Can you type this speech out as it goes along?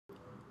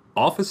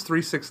Office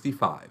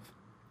 365,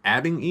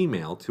 adding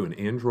email to an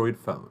Android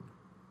phone.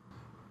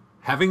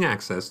 Having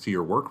access to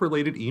your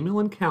work-related email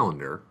and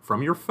calendar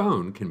from your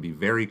phone can be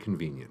very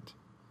convenient.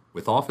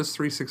 With Office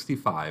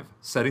 365,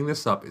 setting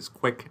this up is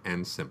quick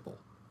and simple.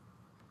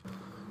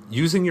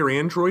 Using your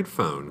Android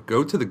phone,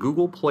 go to the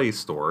Google Play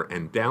Store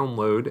and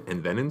download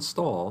and then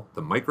install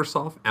the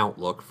Microsoft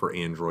Outlook for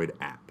Android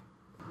app.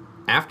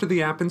 After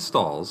the app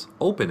installs,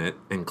 open it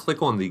and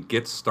click on the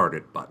Get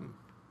Started button.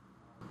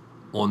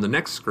 On the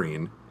next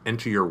screen,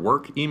 enter your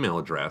work email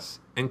address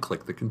and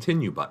click the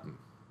Continue button.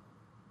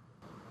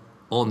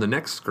 On the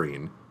next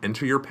screen,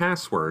 enter your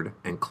password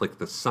and click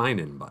the Sign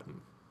In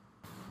button.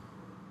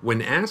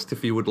 When asked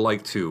if you would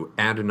like to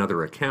add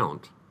another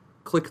account,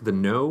 click the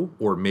No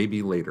or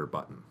Maybe Later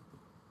button.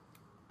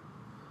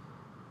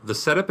 The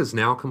setup is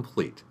now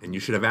complete, and you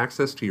should have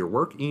access to your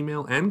work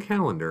email and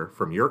calendar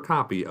from your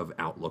copy of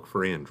Outlook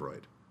for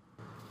Android.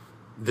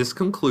 This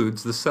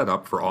concludes the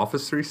setup for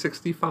Office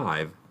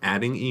 365,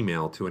 adding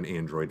email to an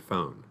Android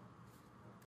phone.